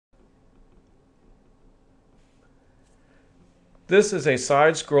This is a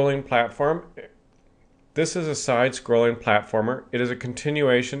side-scrolling platform. This is a side-scrolling platformer. It is a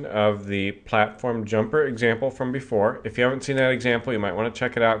continuation of the platform jumper example from before. If you haven't seen that example, you might want to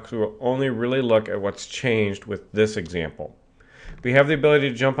check it out because we'll only really look at what's changed with this example. We have the ability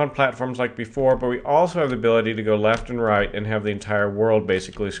to jump on platforms like before, but we also have the ability to go left and right and have the entire world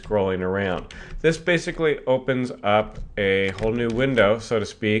basically scrolling around. This basically opens up a whole new window, so to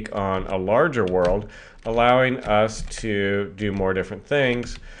speak, on a larger world, allowing us to do more different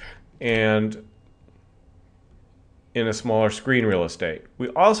things and in a smaller screen real estate. We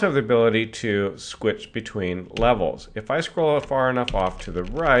also have the ability to switch between levels. If I scroll far enough off to the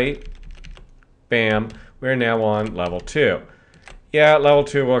right, bam, we're now on level 2. Yeah, level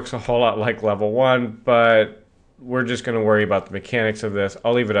 2 looks a whole lot like level 1, but we're just going to worry about the mechanics of this.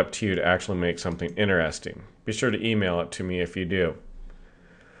 I'll leave it up to you to actually make something interesting. Be sure to email it to me if you do.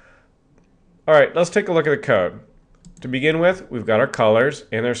 Alright, let's take a look at the code. To begin with, we've got our colors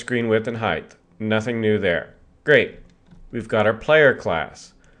and our screen width and height. Nothing new there. Great. We've got our player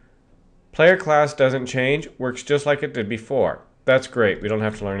class. Player class doesn't change, works just like it did before. That's great. We don't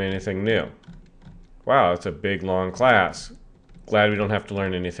have to learn anything new. Wow, that's a big, long class. Glad we don't have to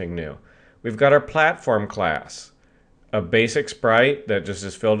learn anything new. We've got our platform class. A basic sprite that just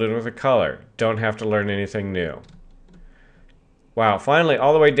is filled in with a color. Don't have to learn anything new. Wow, finally,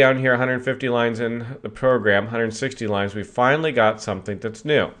 all the way down here, 150 lines in the program, 160 lines, we finally got something that's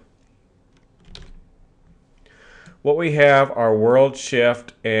new. What we have are world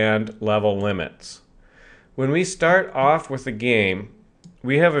shift and level limits. When we start off with the game,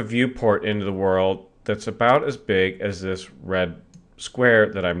 we have a viewport into the world that's about as big as this red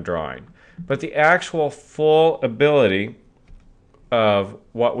square that I'm drawing. But the actual full ability of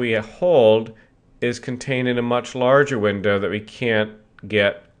what we hold is contained in a much larger window that we can't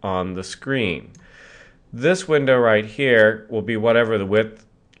get on the screen. This window right here will be whatever the width,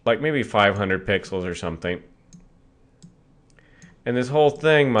 like maybe 500 pixels or something. And this whole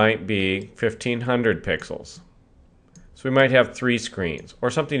thing might be 1500 pixels. So we might have 3 screens or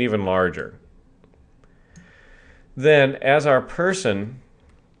something even larger. Then as our person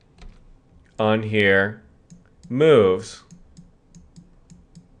on here moves,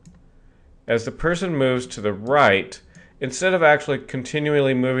 as the person moves to the right, instead of actually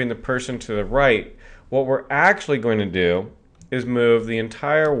continually moving the person to the right, what we're actually going to do is move the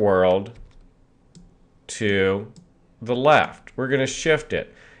entire world to the left. We're going to shift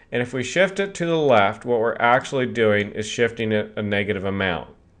it. And if we shift it to the left, what we're actually doing is shifting it a negative amount.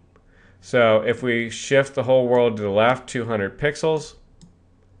 So if we shift the whole world to the left 200 pixels,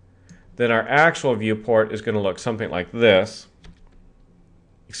 then our actual viewport is going to look something like this.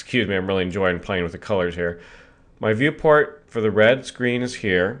 Excuse me, I'm really enjoying playing with the colors here. My viewport for the red screen is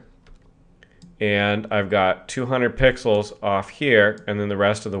here, and I've got 200 pixels off here, and then the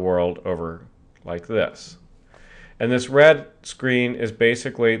rest of the world over like this. And this red screen is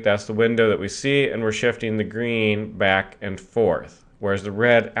basically, that's the window that we see, and we're shifting the green back and forth. Whereas the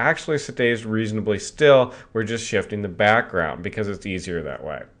red actually stays reasonably still, we're just shifting the background because it's easier that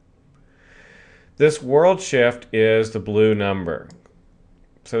way. This world shift is the blue number.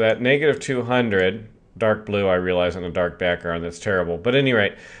 So that negative 200, dark blue I realize on a dark background, that's terrible. But at any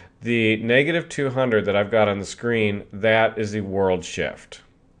rate, the negative 200 that I've got on the screen, that is the world shift.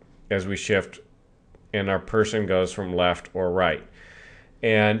 As we shift and our person goes from left or right.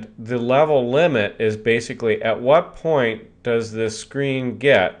 And the level limit is basically at what point does this screen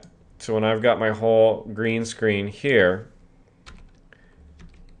get, so when I've got my whole green screen here,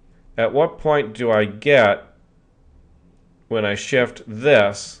 at what point do I get when I shift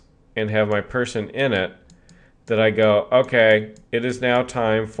this and have my person in it that I go, okay, it is now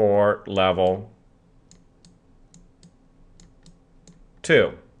time for level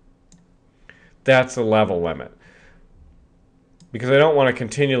 2. That's the level limit. Because I don't want to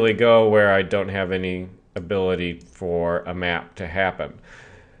continually go where I don't have any ability for a map to happen.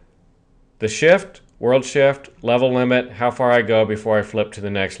 The shift, world shift, level limit, how far I go before I flip to the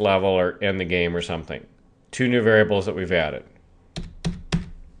next level or end the game or something. 2 new variables that we've added.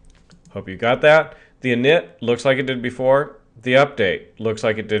 Hope you got that. The init looks like it did before. The update looks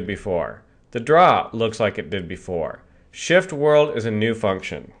like it did before. The draw looks like it did before. Shift world is a new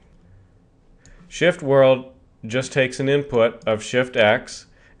function. Shift world just takes an input of shift X,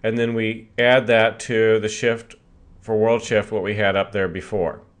 and then we add that to the shift for world shift, what we had up there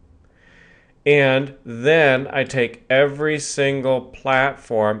before. And then I take every single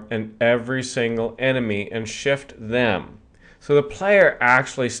platform and every single enemy and shift them. So the player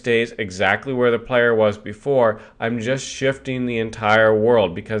actually stays exactly where the player was before. I'm just shifting the entire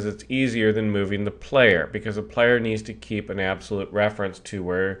world because it's easier than moving the player, because the player needs to keep an absolute reference to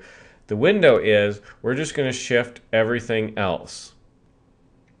where the window is. We're just going to shift everything else.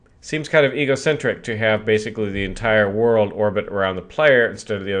 Seems kind of egocentric to have basically the entire world orbit around the player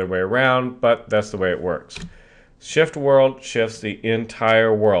instead of the other way around, but that's the way it works. Shift world shifts the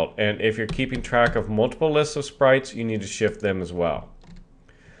entire world, and if you're keeping track of multiple lists of sprites, you need to shift them as well.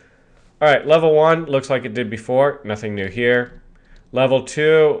 Alright, level 1 looks like it did before, nothing new here. Level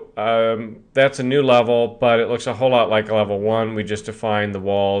 2, that's a new level, but it looks a whole lot like level 1. We just defined the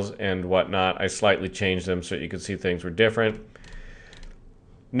walls and whatnot. I slightly changed them so you could see things were different.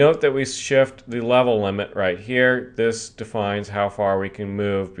 Note that we shift the level limit right here. This defines how far we can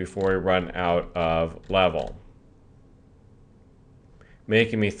move before we run out of level.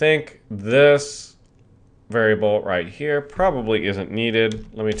 Making me think this variable right here probably isn't needed.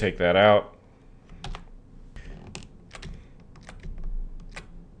 Let me take that out.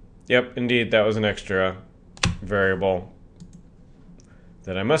 Yep, indeed, that was an extra variable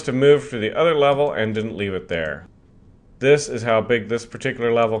that I must have moved to the other level and didn't leave it there. This is how big this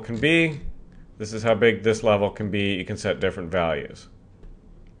particular level can be. This is how big this level can be. You can set different values.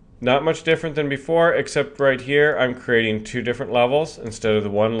 Not much different than before, except right here I'm creating 2 different levels instead of the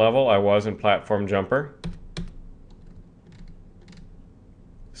 1 level I was in Platform Jumper.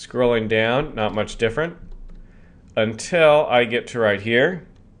 Scrolling down, not much different, until I get to right here.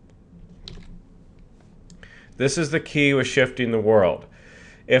 This is the key with shifting the world.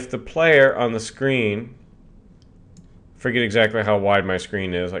 If the player on the screen, forget exactly how wide my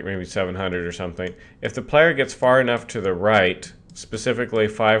screen is, like maybe 700 or something. If the player gets far enough to the right, specifically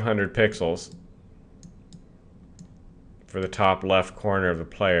 500 pixels for the top left corner of the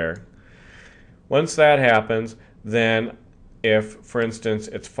player, once that happens, then if, for instance,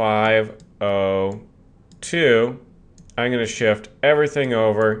 it's 502, I'm going to shift everything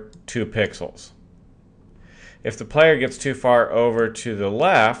over 2 pixels. If the player gets too far over to the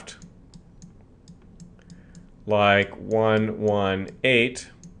left, like 118,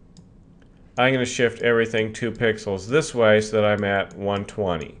 I'm going to shift everything 2 pixels this way so that I'm at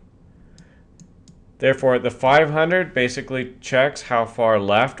 120. Therefore, the 500 basically checks how far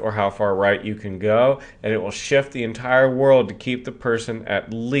left or how far right you can go, and it will shift the entire world to keep the person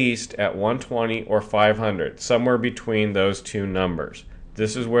at least at 120 or 500, somewhere between those 2 numbers.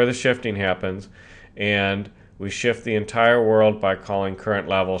 This is where the shifting happens, and we shift the entire world by calling current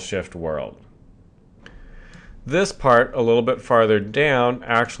level shift world. This part, a little bit farther down,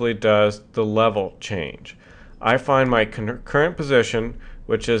 actually does the level change. I find my current position,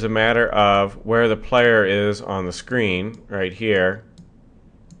 which is a matter of where the player is on the screen, right here.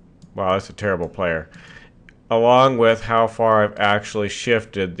 Wow, that's a terrible player. Along with how far I've actually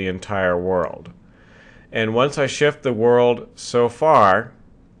shifted the entire world. And once I shift the world so far,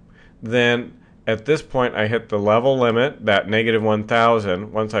 then at this point I hit the level limit, that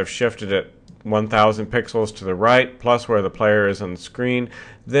 -1000. Once I've shifted it 1000 pixels to the right plus where the player is on the screen,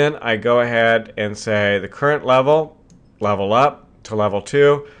 then I go ahead and say the current level up to level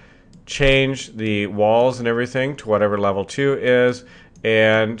 2, change the walls and everything to whatever level 2 is,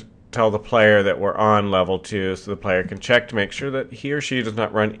 and tell the player that we're on level 2 so the player can check to make sure that he or she does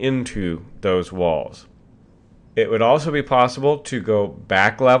not run into those walls. It would also be possible to go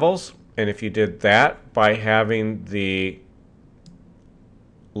back levels, and if you did that by having the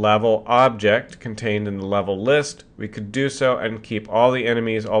level object contained in the level list, we could do so and keep all the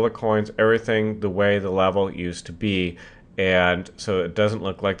enemies, all the coins, everything the way the level used to be, and so it doesn't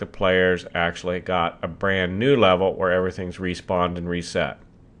look like the players actually got a brand new level where everything's respawned and reset.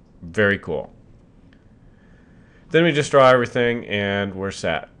 Very cool. Then we just draw everything and we're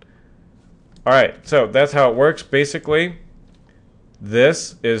set. Alright, so that's how it works basically.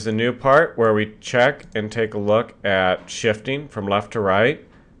 This is the new part where we check and take a look at shifting from left to right.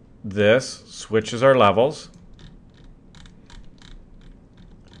 This switches our levels.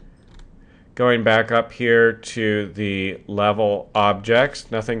 Going back up here to the level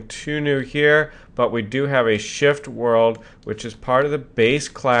objects, nothing too new here, but we do have a shift world which is part of the base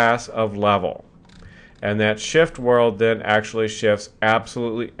class of level. And that shift world then actually shifts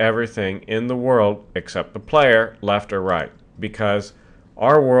absolutely everything in the world except the player, left or right, because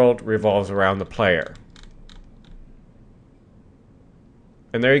our world revolves around the player.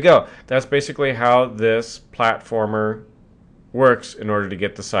 And there you go. That's basically how this platformer works in order to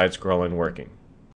get the side-scrolling working.